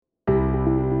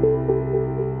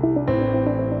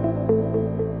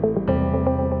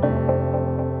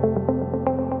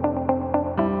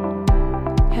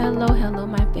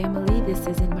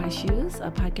is In My Shoes, a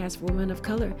podcast for women of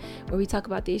color, where we talk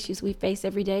about the issues we face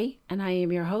every day. And I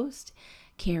am your host,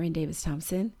 Karen Davis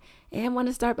Thompson. And I want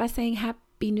to start by saying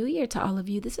Happy New Year to all of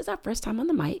you. This is our first time on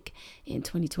the mic in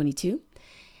 2022.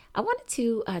 I wanted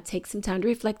to take some time to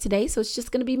reflect today. So it's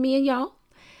just going to be me and y'all.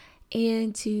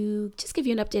 And to just give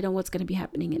you an update on what's going to be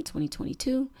happening in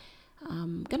 2022.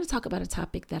 I'm going to talk about a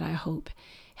topic that I hope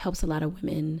helps a lot of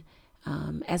women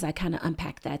as I kind of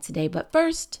unpack that today. But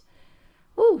first,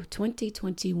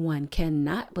 2021,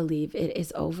 cannot believe it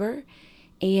is over.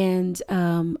 And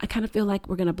I kind of feel like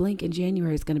we're going to blink and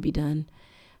January is going to be done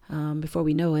before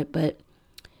we know it. But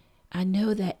I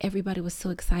know that everybody was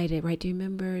so excited, right? Do you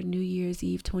remember New Year's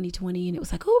Eve 2020? And it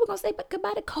was like, we're going to say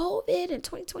goodbye to COVID in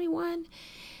 2021.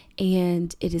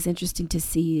 And it is interesting to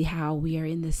see how we are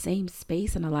in the same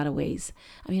space in a lot of ways.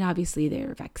 I mean, obviously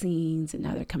there are vaccines and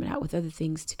now they're coming out with other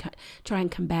things to try and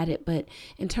combat it. But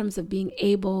in terms of being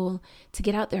able to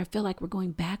get out there, I feel like we're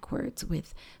going backwards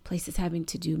with places having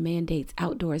to do mandates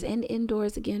outdoors and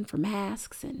indoors again for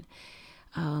masks. And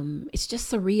it's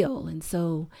just surreal. And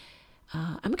so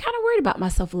I'm kind of worried about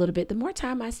myself a little bit. The more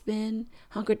time I spend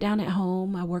hunkered down at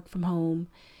home, I work from home,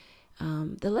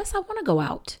 the less I want to go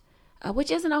out.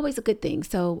 Which isn't always a good thing.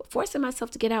 So forcing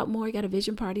myself to get out more. I got a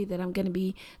vision party that I'm going to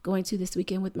be going to this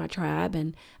weekend with my tribe.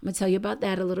 And I'm going to tell you about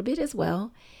that a little bit as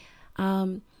well.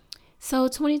 So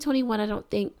 2021, I don't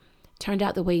think turned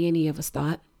out the way any of us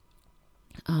thought.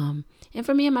 And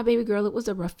for me and my baby girl, it was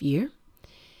a rough year.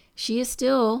 She is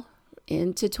still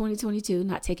into 2022,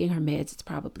 not taking her meds. It's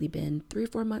probably been 3 or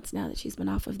 4 months now that she's been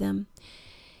off of them.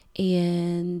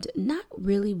 And not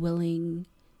really willing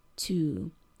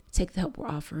to take the help we're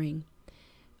offering.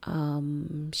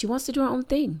 She wants to do her own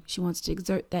thing. She wants to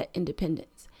exert that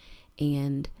independence.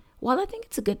 And while I think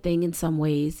it's a good thing in some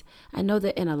ways, I know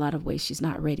that in a lot of ways she's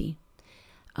not ready.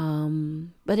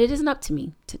 But it isn't up to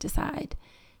me to decide.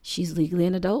 She's legally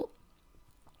an adult.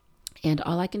 And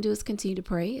all I can do is continue to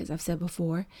pray, as I've said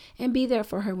before, and be there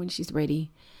for her when she's ready.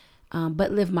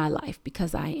 But live my life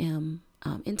because I am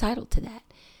entitled to that.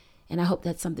 And I hope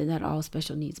that's something that all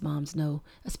special needs moms know,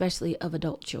 especially of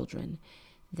adult children,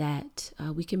 that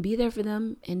we can be there for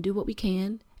them and do what we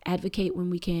can, advocate when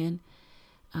we can.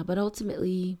 But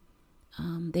ultimately,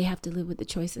 they have to live with the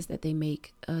choices that they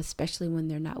make, especially when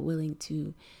they're not willing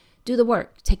to do the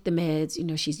work, take the meds. You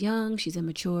know, she's young, she's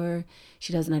immature.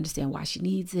 She doesn't understand why she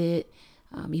needs it.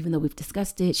 Even though we've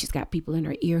discussed it, she's got people in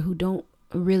her ear who don't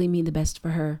really mean the best for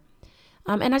her.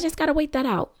 And I just got to wait that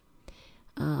out.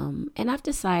 And I've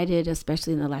decided,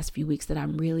 especially in the last few weeks, that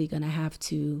I'm really going to have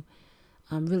to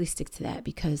really stick to that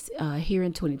because here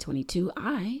in 2022,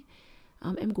 I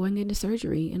am going into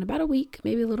surgery in about a week,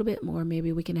 maybe a little bit more, maybe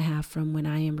a week and a half from when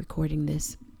I am recording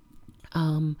this.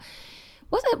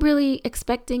 Wasn't really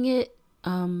expecting it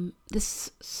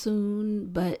this soon,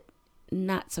 but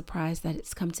not surprised that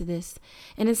it's come to this.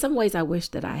 And in some ways, I wish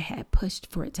that I had pushed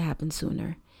for it to happen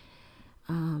sooner.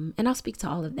 And I'll speak to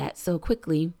all of that so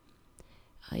quickly.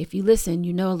 If you listen,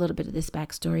 you know a little bit of this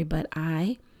backstory, but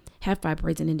I have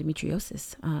fibroids and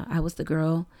endometriosis. I was the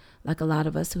girl, like a lot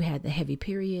of us, who had the heavy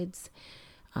periods,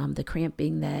 the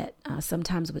cramping that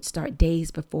sometimes would start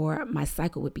days before my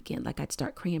cycle would begin. Like I'd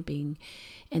start cramping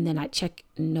and then I'd check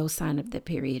no sign of the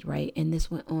period, right? And this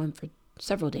went on for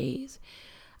several days.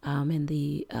 And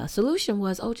the solution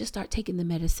was, just start taking the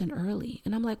medicine early.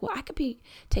 And I'm like, well, I could be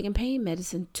taking pain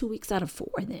medicine 2 weeks out of 4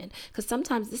 then. Because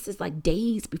sometimes this is like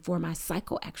days before my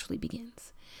cycle actually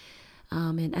begins.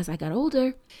 And as I got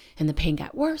older and the pain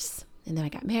got worse, and then I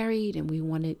got married and we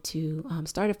wanted to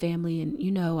start a family.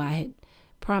 And, I had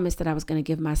promised that I was going to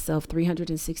give myself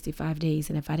 365 days.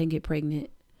 And if I didn't get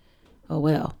pregnant, oh,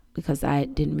 well, because I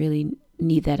didn't really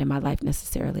need that in my life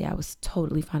necessarily. I was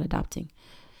totally fine adopting.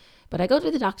 But I go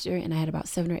to the doctor and I had about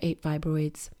 7 or 8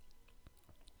 fibroids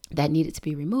that needed to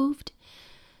be removed.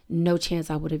 No chance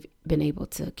I would have been able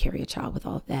to carry a child with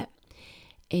all of that.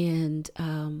 And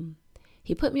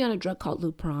he put me on a drug called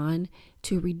Lupron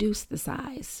to reduce the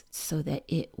size so that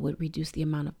it would reduce the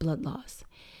amount of blood loss.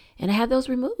 And I had those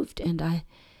removed. And I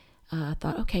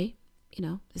thought, okay,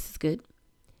 this is good.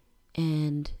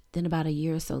 And then about a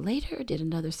year or so later, did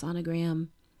another sonogram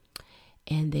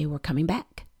and they were coming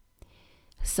back.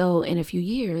 So in a few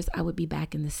years, I would be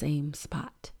back in the same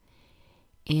spot.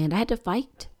 And I had to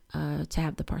fight to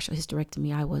have the partial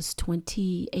hysterectomy. I was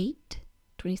 28,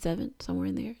 27, somewhere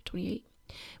in there, 28,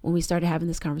 when we started having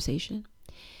this conversation.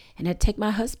 And I'd take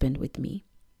my husband with me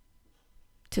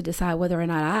to decide whether or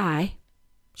not I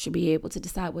should be able to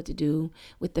decide what to do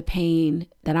with the pain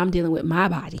that I'm dealing with in my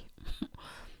body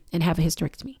and have a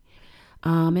hysterectomy.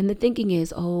 And the thinking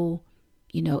is,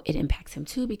 it impacts him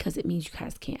too, because it means you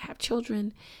guys can't have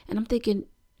children. And I'm thinking,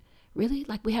 really?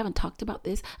 Like, we haven't talked about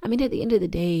this? I mean, at the end of the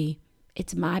day,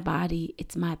 it's my body,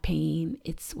 it's my pain,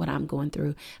 it's what I'm going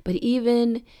through. But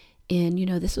even in,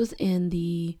 this was in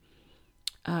the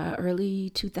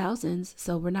early 2000s.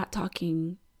 So we're not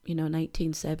talking,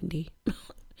 1970,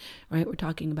 right? We're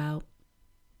talking about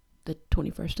the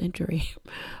 21st century,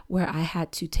 where I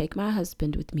had to take my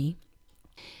husband with me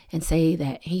and say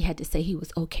that he had to say he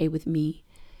was okay with me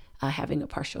having a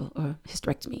partial or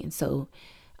hysterectomy. And so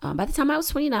by the time I was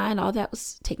 29, all that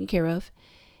was taken care of,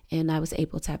 and I was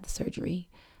able to have the surgery.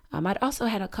 I'd also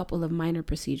had a couple of minor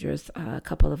procedures, a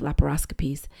couple of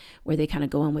laparoscopies where they kind of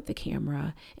go in with the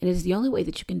camera. And it is the only way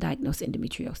that you can diagnose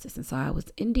endometriosis. And so I was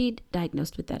indeed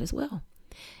diagnosed with that as well.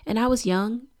 And I was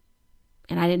young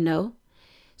and I didn't know.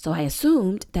 So I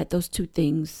assumed that those two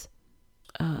things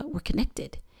were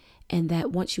connected, and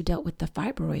that once you dealt with the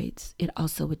fibroids, it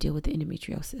also would deal with the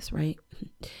endometriosis, right?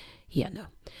 Yeah, no.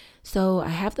 So I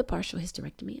have the partial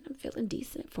hysterectomy and I'm feeling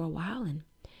decent for a while.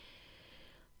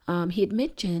 And he had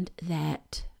mentioned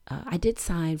that I did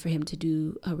sign for him to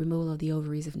do a removal of the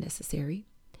ovaries if necessary.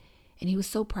 And he was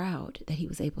so proud that he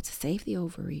was able to save the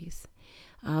ovaries.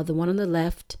 The one on the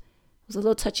left was a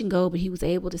little touch and go, but he was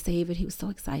able to save it. He was so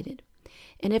excited.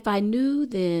 And if I knew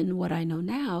then what I know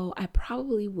now, I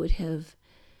probably would have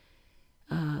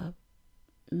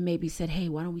maybe said, hey,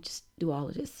 why don't we just do all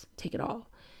of this? Take it all.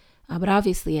 But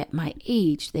obviously at my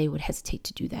age, they would hesitate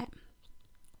to do that.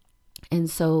 And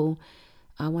so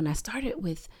when I started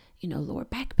with, lower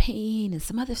back pain and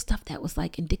some other stuff that was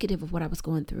like indicative of what I was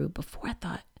going through before, I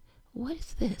thought, what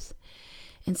is this?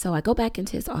 And so I go back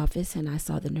into his office and I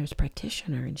saw the nurse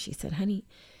practitioner, and she said, honey,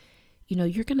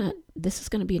 this is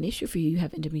going to be an issue for you. You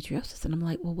have endometriosis. And I'm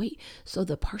like, well, wait, so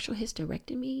the partial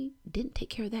hysterectomy didn't take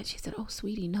care of that? She said, oh,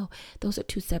 sweetie, no, those are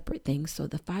two separate things. So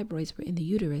the fibroids were in the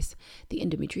uterus. The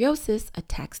endometriosis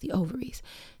attacks the ovaries.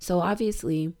 So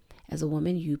obviously, as a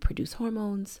woman, you produce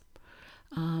hormones,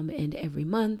 and every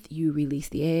month you release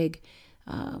the egg.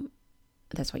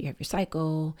 That's why you have your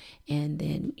cycle. And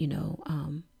then,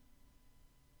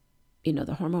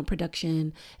 the hormone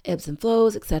production, ebbs and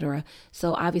flows, etc.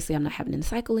 So obviously I'm not having a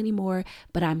cycle anymore,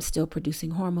 but I'm still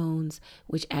producing hormones,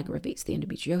 which aggravates the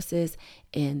endometriosis,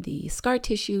 and the scar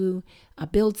tissue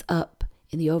builds up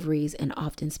in the ovaries and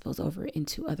often spills over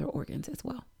into other organs as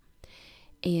well.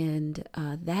 And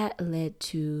that led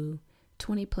to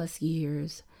 20 plus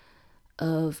years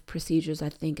of procedures. I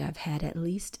think I've had at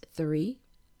least 3.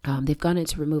 They've gone in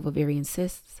to remove ovarian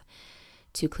cysts,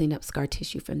 to clean up scar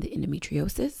tissue from the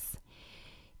endometriosis.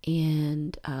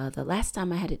 And the last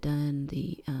time I had it done,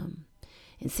 the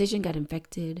incision got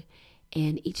infected.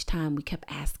 And each time we kept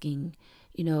asking,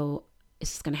 is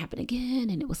this going to happen again?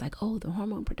 And it was like, oh, the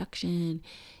hormone production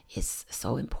is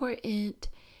so important.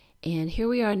 And here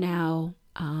we are now.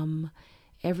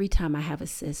 Every time I have a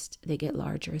cyst, they get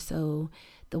larger. So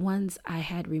the ones I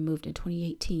had removed in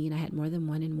 2018, I had more than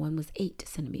one, and one was 8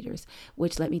 centimeters,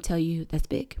 which, let me tell you, that's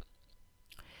big.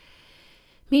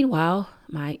 Meanwhile,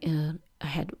 I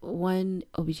had one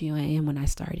OBGYN when I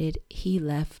started. He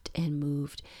left and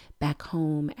moved back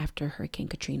home after Hurricane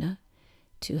Katrina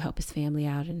to help his family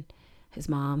out, and his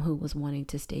mom, who was wanting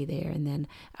to stay there. And then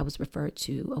I was referred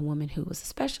to a woman who was a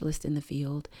specialist in the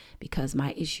field because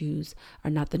my issues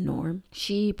are not the norm.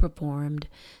 She performed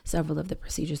several of the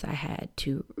procedures I had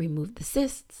to remove the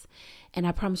cysts. And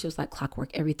I promise you, it was like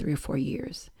clockwork. Every 3 or 4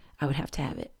 years, I would have to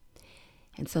have it.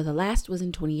 And so the last was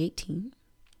in 2018.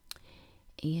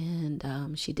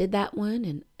 And she did that one,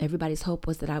 and everybody's hope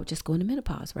was that I would just go into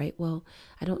menopause, right? Well,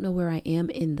 I don't know where I am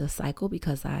in the cycle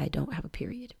because I don't have a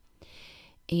period.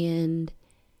 And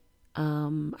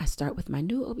I start with my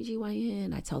new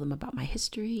OBGYN. I tell them about my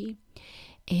history.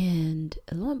 And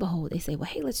lo and behold, they say, well,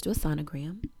 hey, let's do a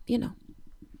sonogram.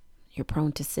 You're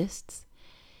prone to cysts.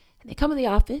 And they come in the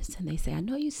office and they say, I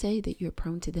know you say that you're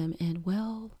prone to them. And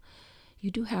well,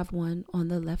 you do have one on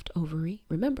the left ovary.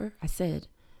 Remember, I said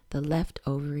the left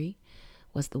ovary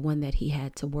was the one that he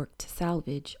had to work to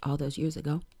salvage all those years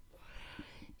ago.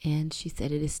 And she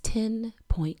said it is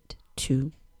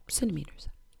 10.2 centimeters.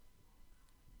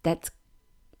 That's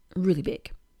really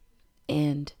big.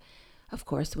 And of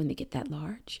course, when they get that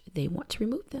large, they want to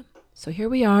remove them. So here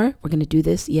we are. We're going to do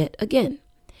this yet again.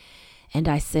 And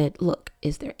I said, look,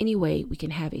 is there any way we can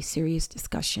have a serious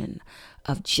discussion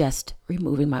of just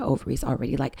removing my ovaries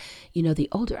already? Like, the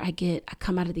older I get, I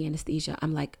come out of the anesthesia,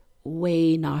 I'm like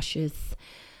way nauseous.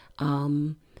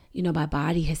 My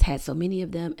body has had so many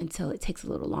of them until it takes a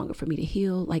little longer for me to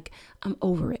heal. Like, I'm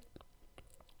over it.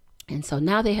 And so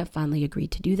now they have finally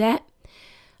agreed to do that.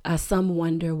 Some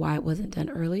wonder why it wasn't done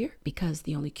earlier, because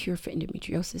the only cure for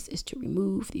endometriosis is to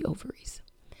remove the ovaries.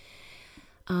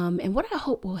 And what I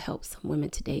hope will help some women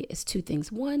today is two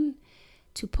things. One,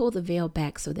 to pull the veil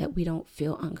back so that we don't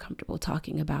feel uncomfortable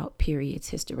talking about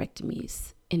periods,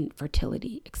 hysterectomies,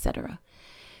 infertility, etc.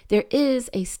 There is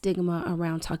a stigma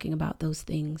around talking about those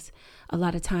things. A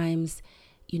lot of times,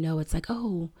 it's like,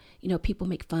 people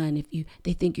make fun if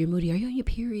they think you're moody. Are you on your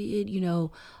period?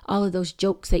 All of those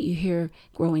jokes that you hear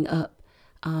growing up.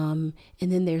 And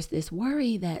then there's this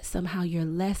worry that somehow you're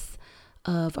less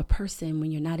of a person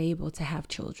when you're not able to have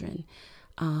children.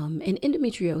 And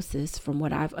endometriosis, from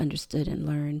what I've understood and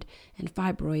learned, and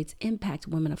fibroids impact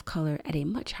women of color at a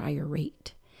much higher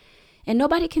rate. And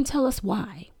nobody can tell us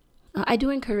why. I do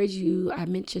encourage you, I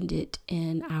mentioned it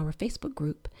in our Facebook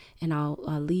group, and I'll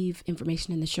leave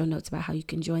information in the show notes about how you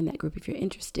can join that group if you're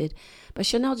interested. But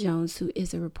Chanel Jones, who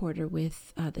is a reporter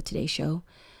with the Today Show,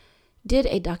 did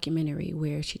a documentary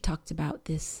where she talked about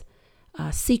this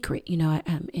secret,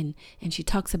 and she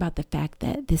talks about the fact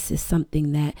that this is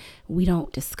something that we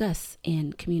don't discuss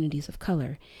in communities of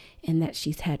color, and that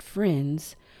she's had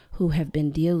friends who have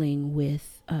been dealing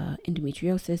with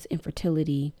endometriosis,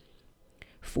 infertility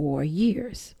for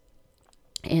years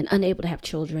and unable to have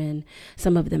children.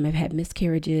 Some of them have had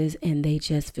miscarriages, and they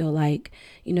just feel like,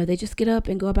 they just get up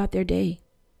and go about their day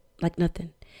like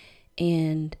nothing.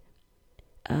 And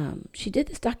she did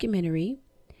this documentary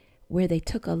where they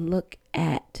took a look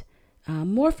at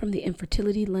more from the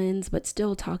infertility lens, but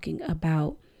still talking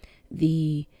about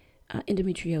the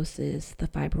endometriosis, the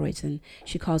fibroids, and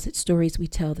she calls it Stories We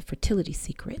Tell, the Fertility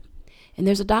Secret. And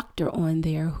there's a doctor on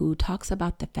there who talks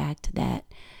about the fact that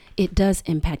it does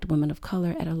impact women of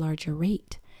color at a larger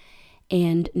rate.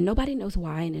 And nobody knows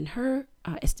why. And in her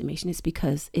estimation, it's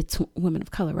because it's women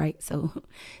of color, right? So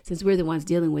since we're the ones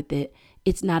dealing with it,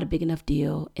 it's not a big enough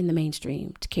deal in the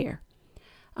mainstream to care.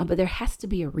 But there has to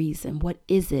be a reason. What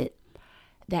is it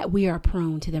that we are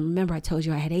prone to them? Remember, I told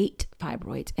you I had 8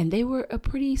 fibroids, and they were a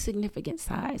pretty significant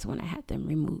size when I had them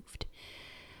removed.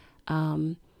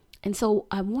 And so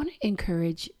I want to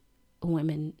encourage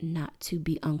women not to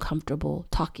be uncomfortable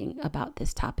talking about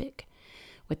this topic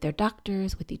with their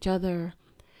doctors, with each other,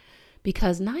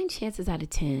 because 9 chances out of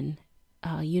 10,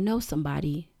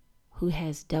 somebody who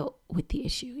has dealt with the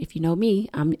issue. If you know me,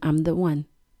 I'm the one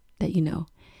that you know.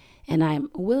 And I'm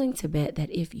willing to bet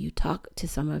that if you talk to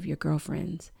some of your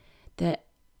girlfriends, that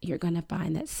you're going to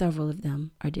find that several of them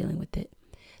are dealing with it.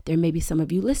 There may be some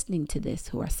of you listening to this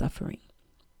who are suffering.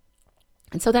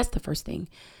 And so that's the first thing.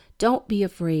 Don't be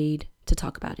afraid to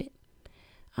talk about it,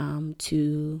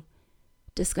 to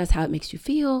discuss how it makes you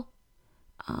feel,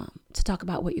 to talk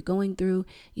about what you're going through.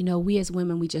 We as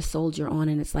women, we just soldier on,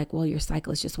 and it's like, well, your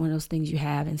cycle is just one of those things you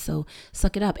have. And so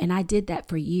suck it up. And I did that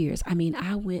for years. I mean,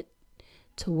 I went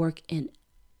to work in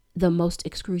the most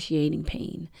excruciating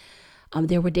pain.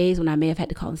 There were days when I may have had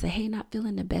to call and say, hey, not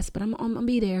feeling the best, but I'm going to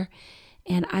be there.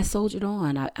 And I soldiered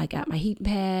on. I got my heating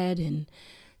pad and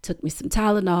took me some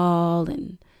Tylenol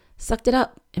and sucked it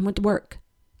up and went to work.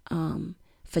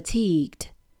 Fatigued,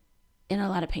 in a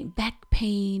lot of pain, back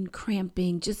pain,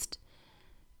 cramping, just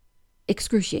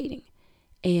excruciating.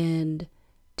 And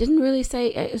didn't really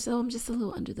say, so I'm just a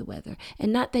little under the weather.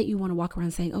 And not that you want to walk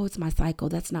around saying, oh, it's my cycle.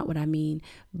 That's not what I mean.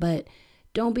 But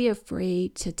don't be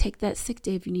afraid to take that sick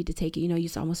day if you need to take it. You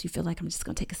feel like I'm just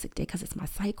going to take a sick day because it's my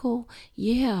cycle.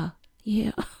 Yeah.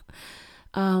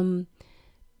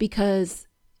 Because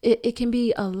it can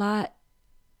be a lot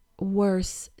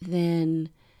worse than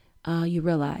you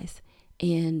realize.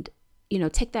 And,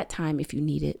 take that time if you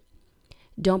need it.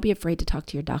 Don't be afraid to talk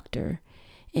to your doctor.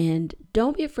 And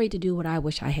don't be afraid to do what I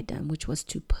wish I had done, which was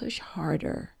to push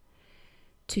harder,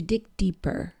 to dig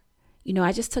deeper.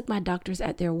 I just took my doctors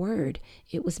at their word.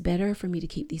 It was better for me to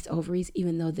keep these ovaries,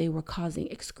 even though they were causing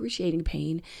excruciating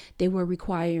pain. They were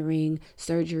requiring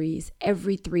surgeries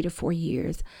every 3 to 4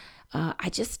 years. I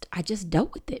just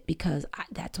dealt with it because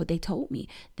that's what they told me,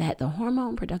 that the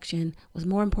hormone production was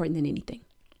more important than anything.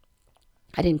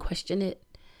 I didn't question it.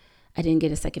 I didn't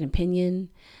get a second opinion.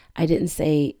 I didn't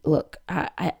say, look,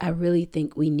 I really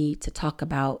think we need to talk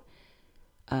about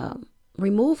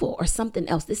removal or something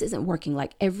else. This isn't working.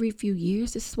 Like every few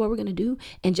years, this is what we're going to do,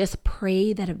 and just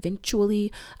pray that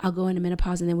eventually I'll go into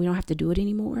menopause and then we don't have to do it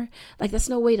anymore. Like that's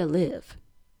no way to live.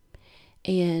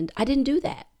 And I didn't do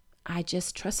that. I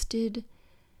just trusted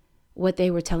what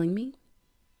they were telling me,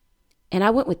 and I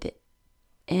went with it.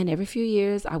 And every few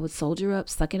years I would soldier up,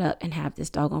 suck it up, and have this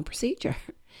doggone procedure.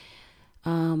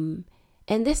 And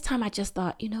this time I just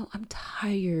thought, I'm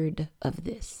tired of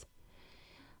this.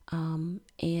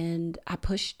 And I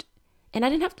pushed And I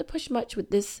didn't have to push much with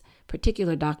this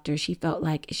particular doctor. She felt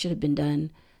like it should have been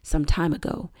done some time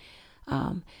ago,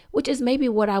 which is maybe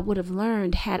what I would have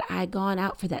learned had I gone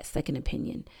out for that second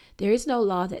opinion. There is no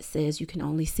law that says you can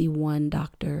only see one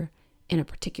doctor in a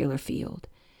particular field.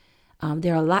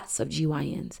 There are lots of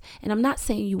GYNs. And I'm not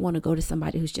saying you want to go to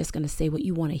somebody who's just going to say what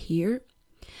you want to hear.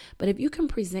 But if you can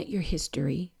present your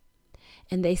history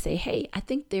and they say, hey, I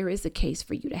think there is a case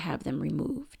for you to have them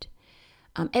removed,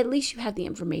 at least you have the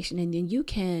information, and then you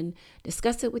can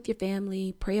discuss it with your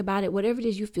family, pray about it, whatever it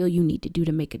is you feel you need to do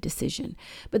to make a decision.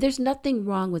 But there's nothing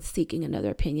wrong with seeking another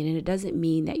opinion. And it doesn't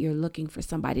mean that you're looking for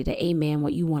somebody to amen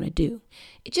what you want to do.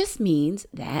 It just means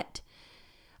that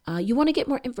you want to get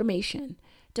more information.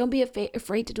 Don't be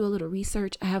afraid to do a little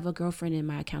research. I have a girlfriend in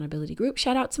my accountability group.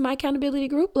 Shout out to my accountability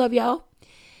group. Love y'all.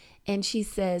 And she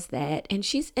says that, and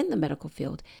she's in the medical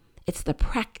field, it's the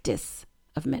practice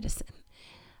of medicine.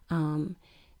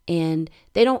 And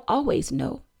they don't always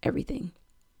know everything.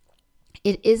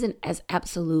 It isn't as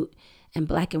absolute and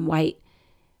black and white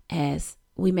as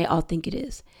we may all think it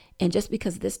is. And just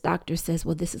because this doctor says,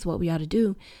 well, this is what we ought to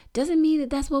do, doesn't mean that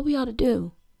that's what we ought to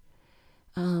do.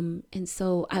 And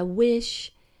so I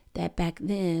wish that back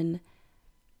then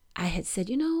I had said,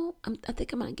 I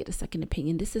think I'm going to get a second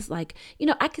opinion. This is like,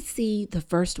 I could see the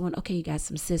first one. Okay, you got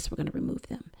some cysts, we're going to remove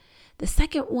them. The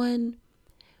second one,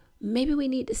 maybe we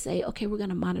need to say, okay, we're going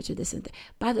to monitor this. And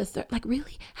by the third, like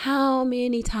really, how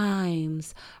many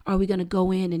times are we going to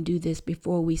go in and do this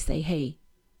before we say, hey,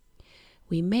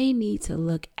 we may need to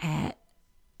look at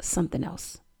something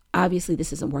else. Obviously,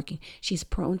 this isn't working. She's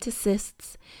prone to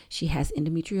cysts. She has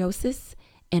endometriosis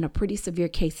and a pretty severe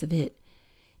case of it.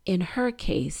 In her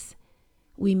case,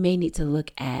 we may need to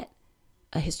look at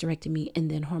a hysterectomy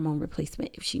and then hormone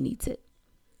replacement if she needs it.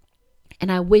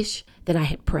 And I wish that I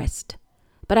had pressed,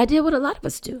 but I did what a lot of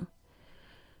us do.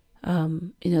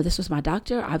 This was my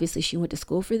doctor. Obviously, she went to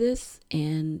school for this.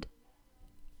 And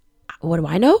what do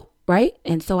I know? Right.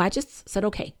 And so I just said,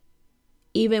 okay.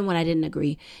 Even when I didn't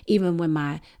agree, even when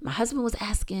my husband was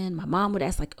asking, my mom would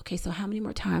ask, like, okay, so how many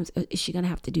more times is she going to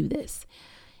have to do this?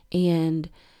 And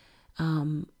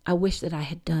I wish that I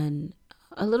had done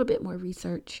a little bit more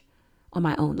research on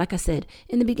my own. Like I said,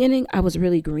 in the beginning, I was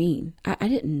really green. I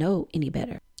didn't know any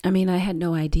better. I mean, I had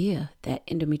no idea that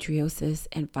endometriosis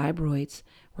and fibroids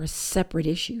were separate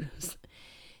issues.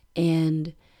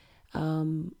 And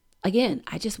again,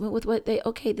 I just went with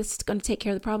this is going to take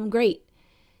care of the problem. Great.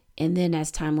 And then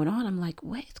as time went on, I'm like,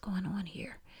 what's going on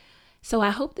here? So I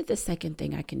hope that the second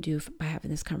thing I can do by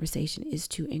having this conversation is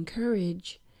to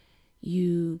encourage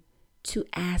you to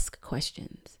ask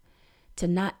questions, to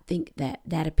not think that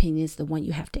that opinion is the one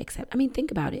you have to accept. I mean, think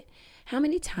about it. How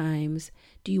many times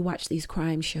do you watch these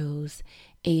crime shows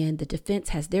and the defense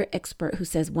has their expert who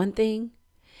says one thing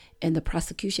and the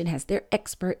prosecution has their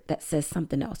expert that says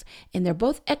something else? And they're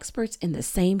both experts in the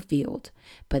same field,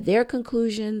 but their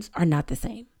conclusions are not the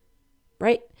same.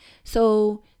 Right?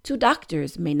 So two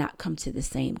doctors may not come to the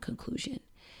same conclusion.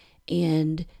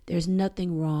 And there's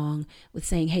nothing wrong with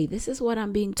saying, hey, this is what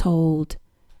I'm being told.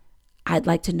 I'd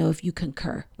like to know if you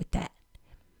concur with that.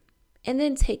 And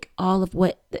then take all of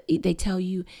what they tell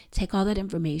you, take all that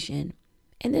information,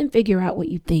 and then figure out what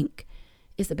you think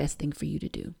is the best thing for you to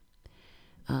do.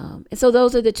 And so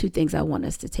those are the two things I want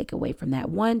us to take away from that.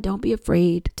 One, don't be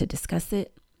afraid to discuss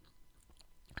it.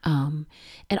 And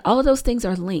all of those things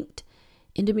are linked.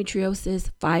 Endometriosis,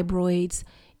 fibroids.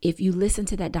 If you listen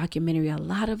to that documentary, a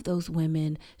lot of those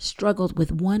women struggled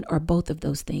with one or both of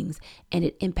those things, and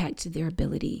it impacted their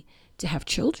ability to have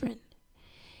children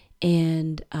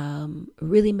and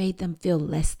really made them feel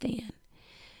less than.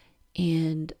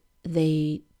 And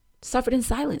they suffered in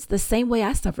silence the same way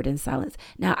I suffered in silence.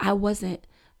 Now, I wasn't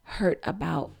hurt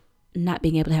about not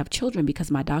being able to have children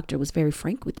because my doctor was very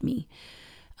frank with me.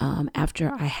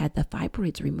 After I had the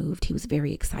fibroids removed, he was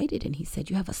very excited and he said,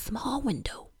 you have a small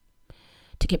window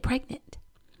to get pregnant.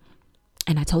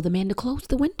 And I told the man to close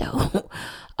the window.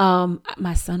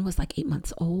 My son was like 8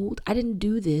 months old. I didn't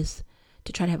do this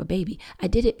to try to have a baby. I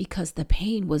did it because the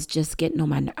pain was just getting on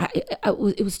my nerves.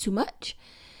 It was too much.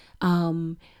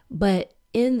 But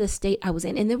in the state I was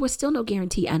in, and there was still no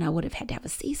guarantee, and I would have had to have a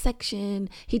C-section.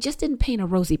 He just didn't paint a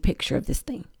rosy picture of this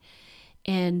thing.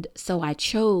 And so I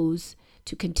chose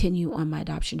to continue on my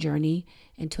adoption journey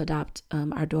and to adopt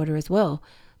our daughter as well.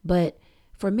 But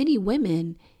for many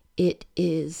women, it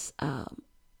is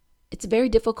it's very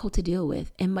difficult to deal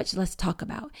with and much less talk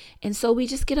about. And so we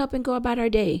just get up and go about our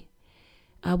day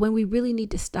when we really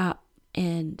need to stop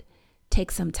and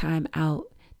take some time out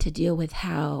to deal with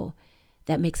how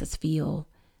that makes us feel,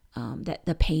 that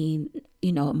the pain,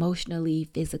 emotionally,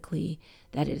 physically,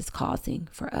 that it is causing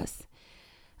for us.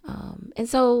 And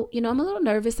so, I'm a little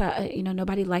nervous.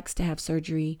 Nobody likes to have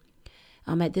surgery.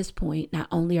 At this point, not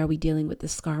only are we dealing with the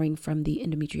scarring from the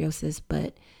endometriosis,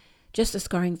 but just the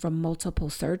scarring from multiple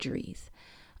surgeries.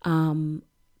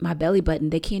 My belly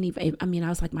button, they can't even, I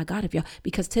was like, my God,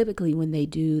 because typically when they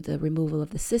do the removal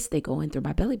of the cyst, they go in through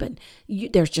my belly button.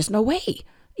 There's just no way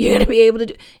you're going to be able to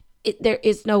do it. There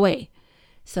is no way.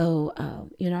 So,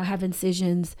 I have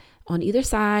incisions on either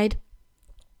side,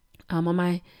 on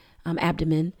my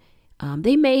abdomen.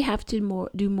 They may have to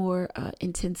do more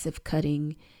intensive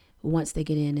cutting once they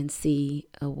get in and see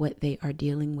what they are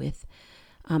dealing with.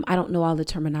 I don't know all the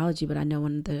terminology, but I know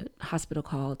when the hospital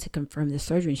called to confirm the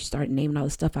surgery, and she started naming all the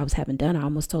stuff I was having done. I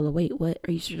almost told her, wait, what?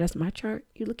 Are you sure that's my chart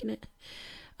you're looking at?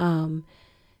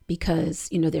 Because,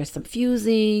 there's some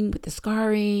fusing with the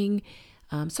scarring.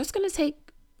 So it's going to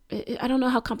take, I don't know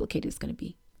how complicated it's going to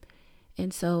be.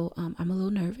 And so I'm a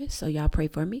little nervous. So y'all pray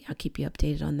for me. I'll keep you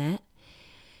updated on that.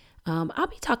 I'll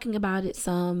be talking about it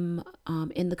some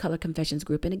in the Color Confessions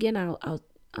group. And again, I'll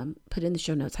put in the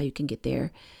show notes how you can get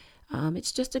there.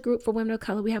 It's just a group for women of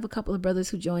color. We have a couple of brothers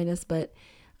who join us, but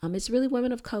it's really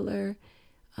women of color.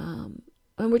 And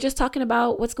we're just talking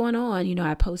about what's going on.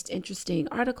 I post interesting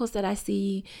articles that I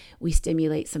see. We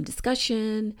stimulate some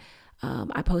discussion.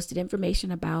 I posted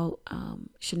information about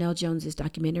Chanel Jones's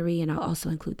documentary, and I'll also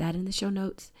include that in the show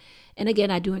notes. And again,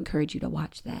 I do encourage you to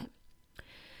watch that.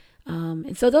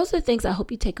 And so those are the things I hope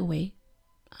you take away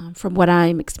from what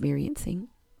I'm experiencing.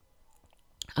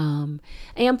 I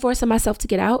am forcing myself to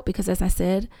get out because, as I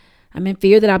said, I'm in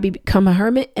fear that I'll become a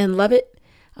hermit and love it.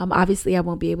 Obviously, I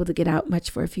won't be able to get out much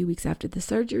for a few weeks after the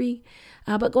surgery,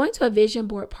 but going to a vision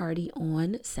board party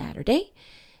on Saturday.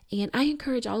 And I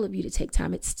encourage all of you to take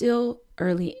time. It's still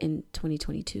early in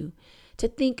 2022 to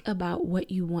think about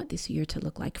what you want this year to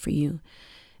look like for you.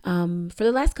 For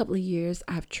the last couple of years,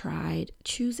 I've tried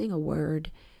choosing a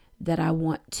word that I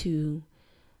want to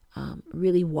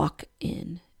really walk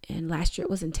in. And last year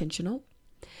it was intentional.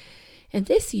 And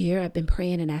this year I've been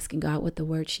praying and asking God what the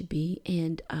word should be.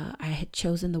 And I had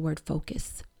chosen the word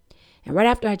focus. And right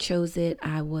after I chose it,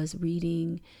 I was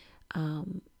reading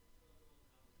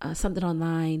something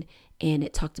online, and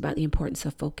it talked about the importance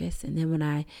of focus. And then when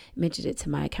I mentioned it to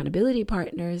my accountability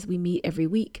partners, we meet every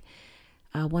week.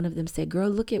 One of them said, girl,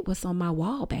 look at what's on my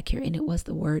wall back here. And it was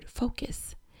the word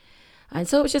focus. And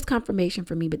so it was just confirmation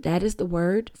for me, but that is the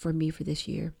word for me for this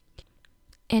year.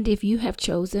 And if you have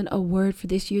chosen a word for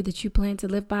this year that you plan to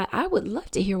live by, I would love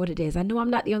to hear what it is. I know I'm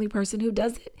not the only person who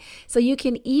does it. So you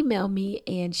can email me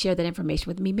and share that information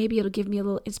with me. Maybe it'll give me a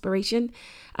little inspiration.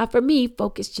 For me,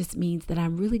 focus just means that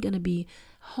I'm really going to be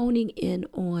honing in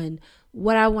on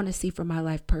what I want to see for my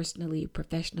life personally,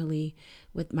 professionally,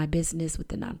 with my business, with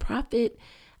the nonprofit,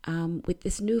 with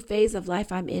this new phase of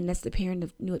life I'm in as the parent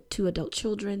of two adult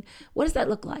children. What does that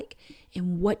look like?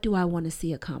 And what do I want to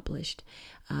see accomplished?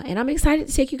 And I'm excited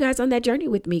to take you guys on that journey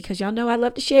with me because y'all know I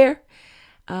love to share.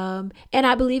 And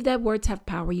I believe that words have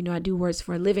power. I do words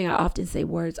for a living. I often say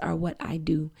words are what I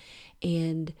do.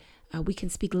 And we can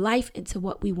speak life into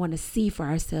what we want to see for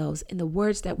ourselves in the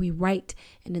words that we write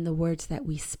and in the words that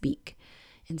we speak.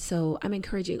 And so I'm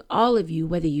encouraging all of you,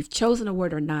 whether you've chosen a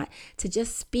word or not, to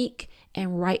just speak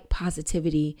and write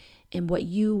positivity in what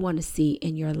you want to see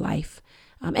in your life.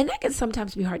 And that can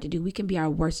sometimes be hard to do. We can be our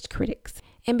worst critics.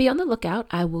 And be on the lookout.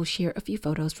 I will share a few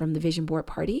photos from the vision board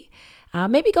party.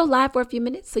 Maybe go live for a few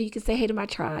minutes so you can say hey to my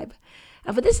tribe.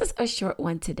 But this is a short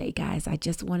one today, guys. I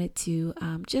just wanted to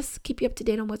just keep you up to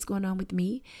date on what's going on with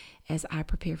me as I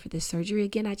prepare for this surgery.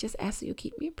 Again, I just ask that you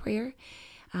keep me in prayer.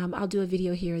 I'll do a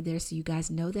video here or there so you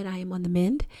guys know that I am on the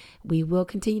mend. We will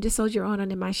continue to soldier on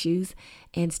In My Shoes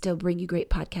and still bring you great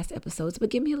podcast episodes.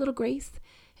 But give me a little grace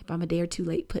if I'm a day or two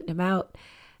late putting them out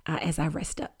as I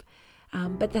rest up.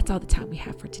 But that's all the time we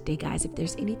have for today, guys. If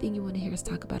there's anything you want to hear us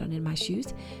talk about on In My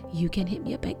Shoes, you can hit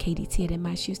me up at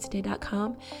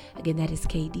kdt@inmyshoestoday.com. Again, that is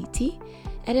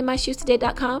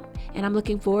kdt@inmyshoestoday.com. And I'm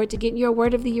looking forward to getting your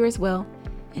word of the year as well.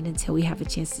 And until we have a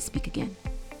chance to speak again,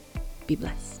 be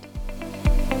blessed.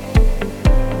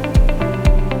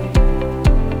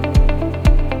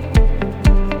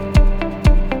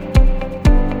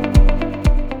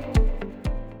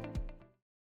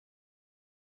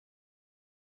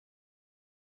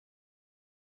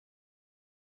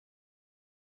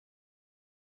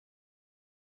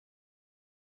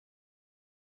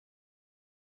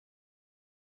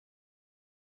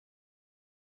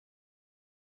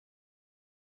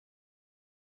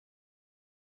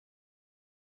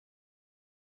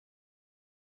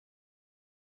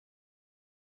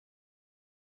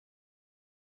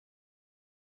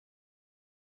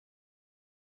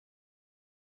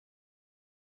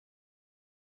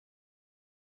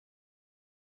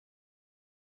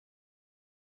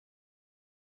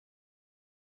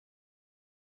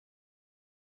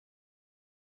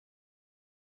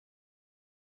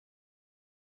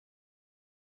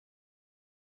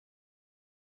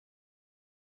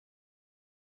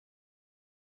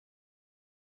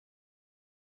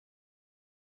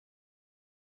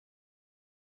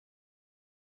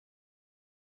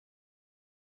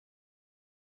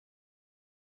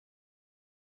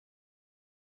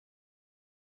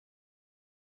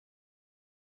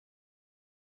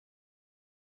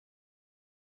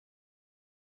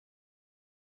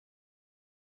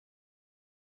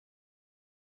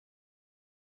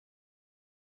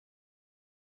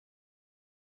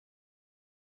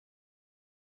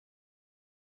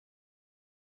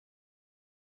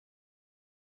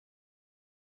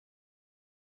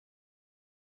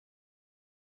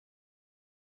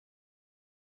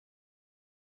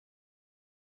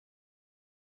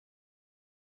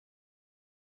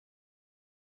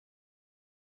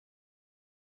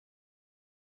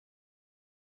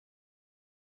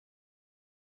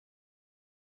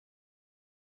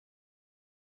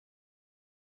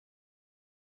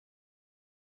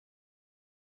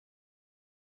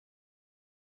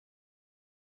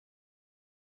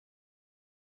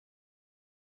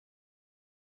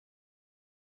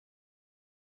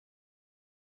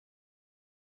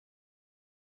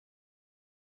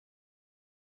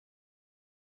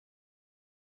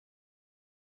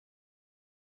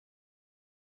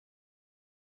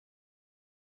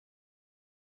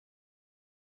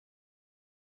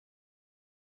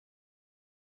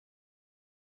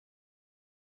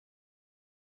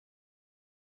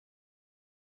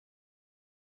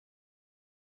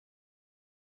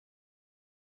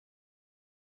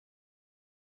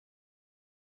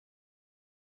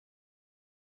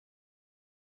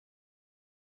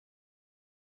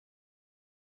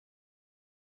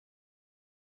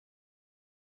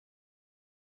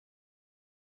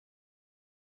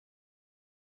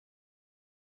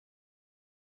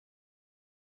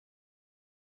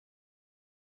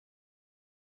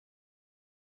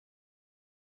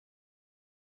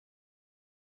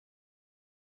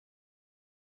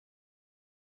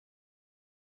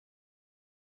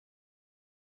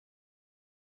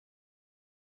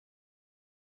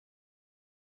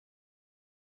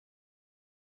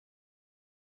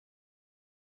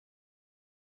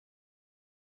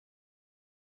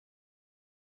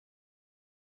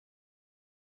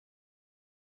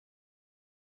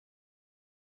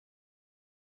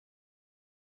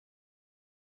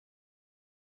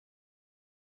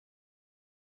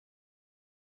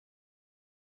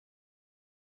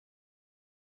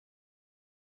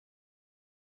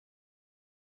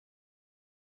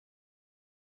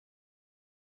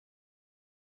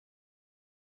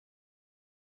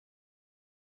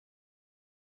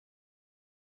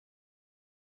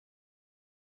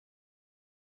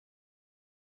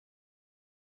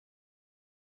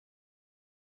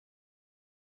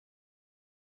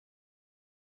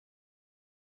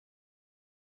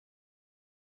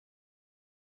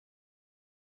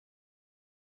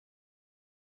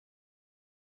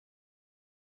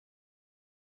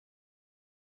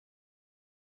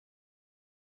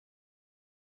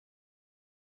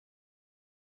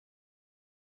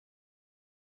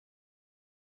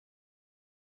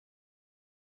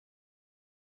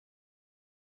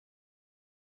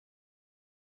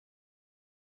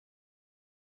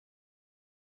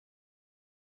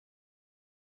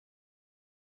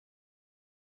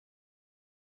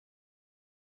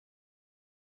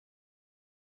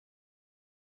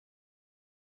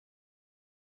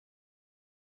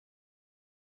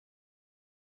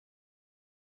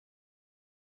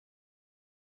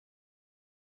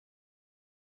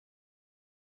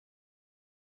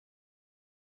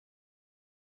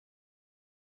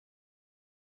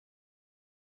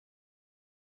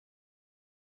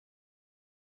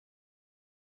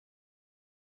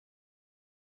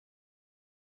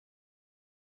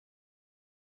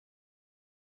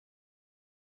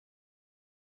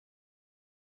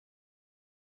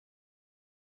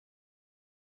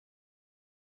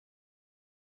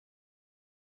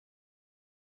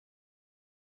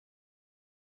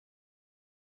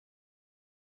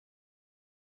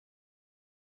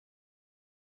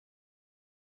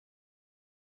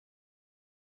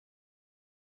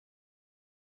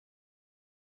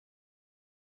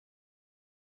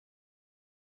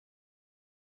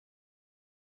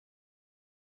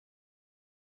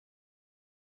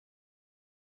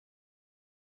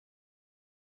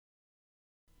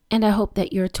 And I hope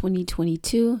that your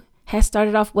 2022 has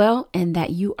started off well and that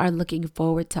you are looking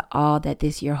forward to all that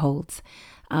this year holds.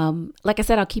 Like I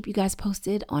said, I'll keep you guys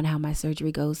posted on how my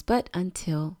surgery goes. But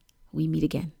until we meet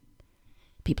again,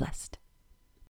 be blessed.